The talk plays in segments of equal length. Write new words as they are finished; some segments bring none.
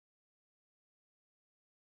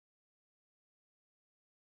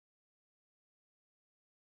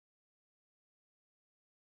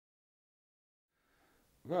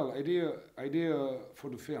Well, idea for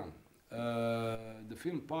the film. The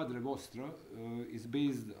film Padre VOSTRO is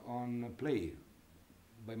based on a play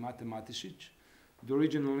by Mate Matešić. The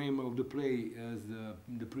original name of the play is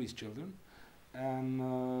The Priest's Children, and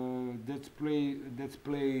that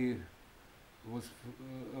play was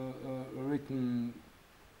written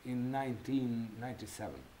in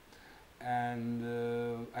 1997. And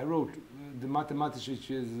I wrote, the Mate Matešić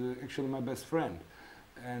is actually my best friend,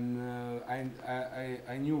 and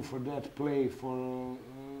I knew for that play for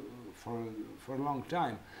a long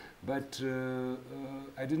time, but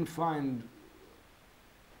I didn't find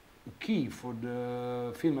a key for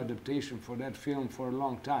the film adaptation for that film for a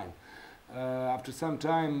long time. After some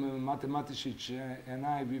time, Mate Matešić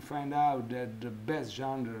and we find out that the best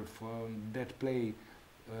genre for that play,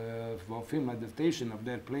 for film adaptation of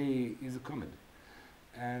that play, is a comedy.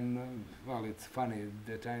 And well, it's funny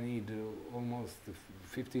that I need almost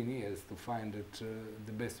 15 years to find that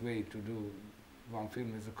the best way to do one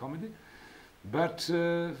film is a comedy, but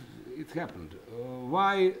it happened.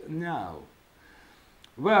 Why now?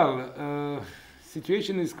 Well,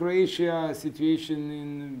 situation in Croatia, situation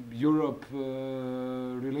in Europe,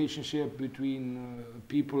 relationship between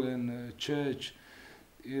people and church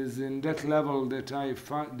is in that level that I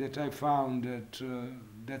found that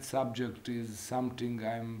that subject is something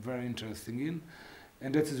I'm very interested in,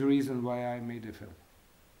 and that is the reason why I made a film.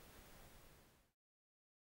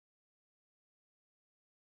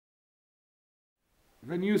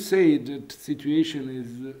 When you say that situation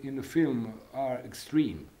is in a film are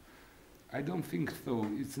extreme, I don't think so.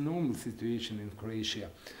 It's a normal situation in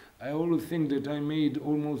Croatia. I always think that I made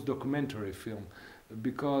almost documentary film,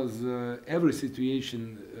 because every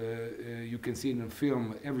situation you can see in a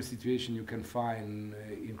film, every situation you can find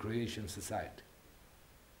in Croatian society.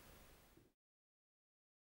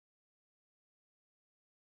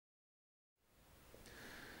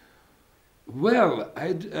 Well,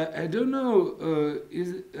 I don't know,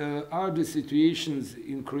 are the situations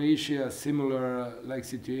in Croatia similar like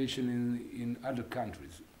situation in other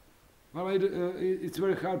countries? Well, it's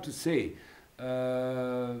very hard to say.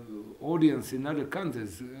 Audience in other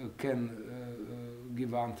countries can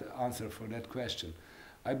give answer for that question.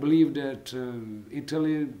 I believe that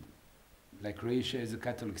Italy, like Croatia, is a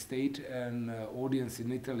Catholic state, and audience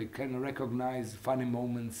in Italy can recognize funny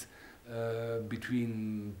moments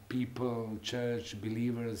between people, church,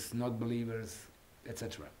 believers, not believers,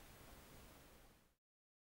 etc.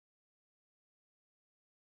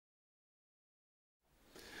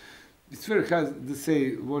 It's very hard to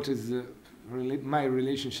say what is my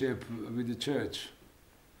relationship with the church.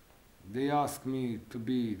 They ask me to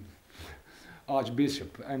be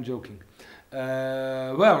archbishop. I'm joking.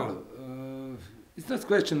 It's not a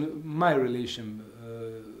question my relation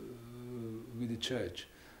with the church.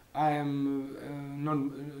 I am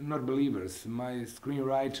not believers. My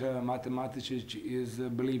screenwriter, Mate Matešić, is a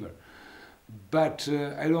believer. But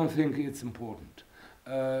I don't think it's important.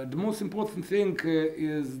 The most important thing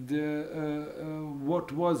is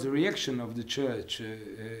what was the reaction of the church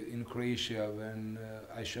in Croatia when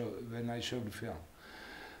I showed the film.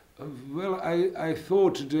 Well, I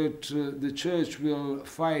thought that the church will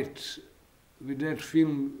fight with that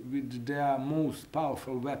film with their most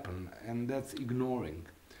powerful weapon, and that's ignoring.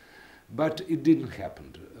 But it didn't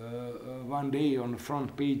happen. One day on the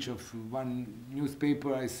front page of one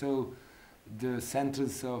newspaper I saw the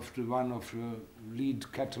sentence of one of the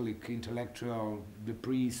lead Catholic intellectual, the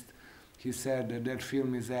priest. He said that that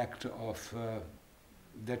film is act of,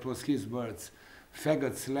 that was his words,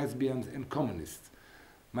 faggots, lesbians and communists.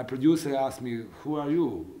 My producer asked me, who are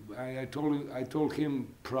you? I told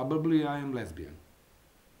him, probably I am lesbian.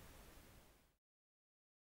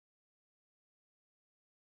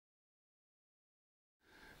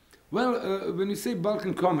 Well, when you say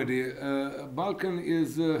Balkan comedy, Balkan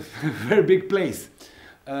is a very big place.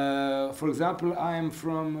 For example, I am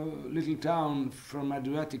from a little town from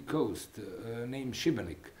Adriatic coast named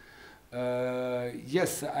Šibenik.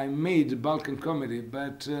 Yes, I made Balkan comedy,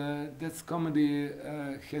 but that comedy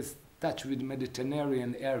has touch with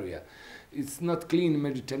Mediterranean area. It's not clean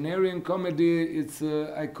Mediterranean comedy, it's,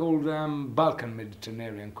 I call them Balkan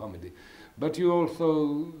Mediterranean comedy. But you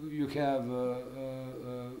have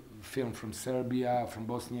film from Serbia, from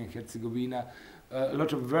Bosnia and Herzegovina, a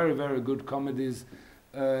lot of very, very good comedies.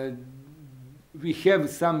 We have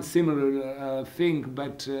some similar thing,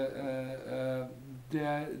 but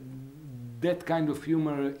that kind of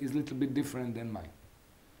humor is a little bit different than mine.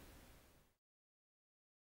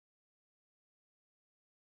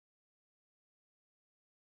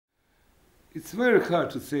 It's very hard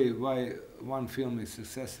to say why one film is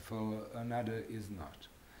successful, another is not.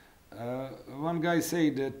 One guy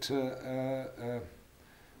said that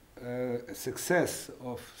success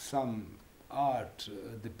of some art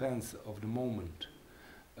depends of the moment.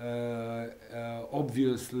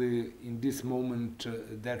 Obviously, in this moment,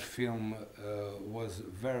 that film was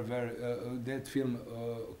that film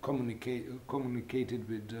communicated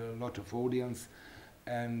with a lot of audience,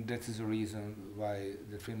 and that is the reason why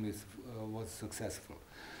the film was successful.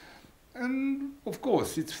 And of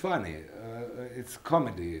course, it's funny. It's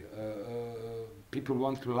comedy. People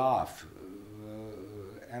want to laugh,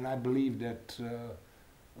 and I believe that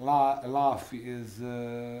laugh is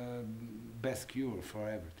best cure for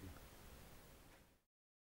everything.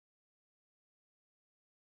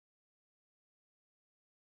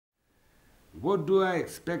 What do I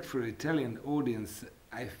expect for Italian audience?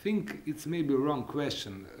 I think it's maybe a wrong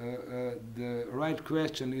question. The right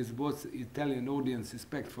question is what Italian audience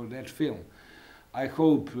expect for that film. I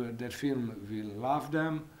hope that film will love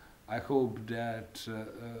them. I hope that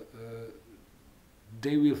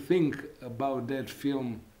they will think about that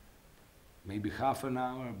film maybe half an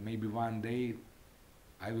hour, maybe one day.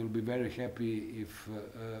 I will be very happy if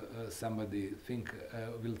somebody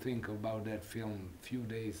will think about that film few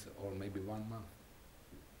days or maybe 1 month.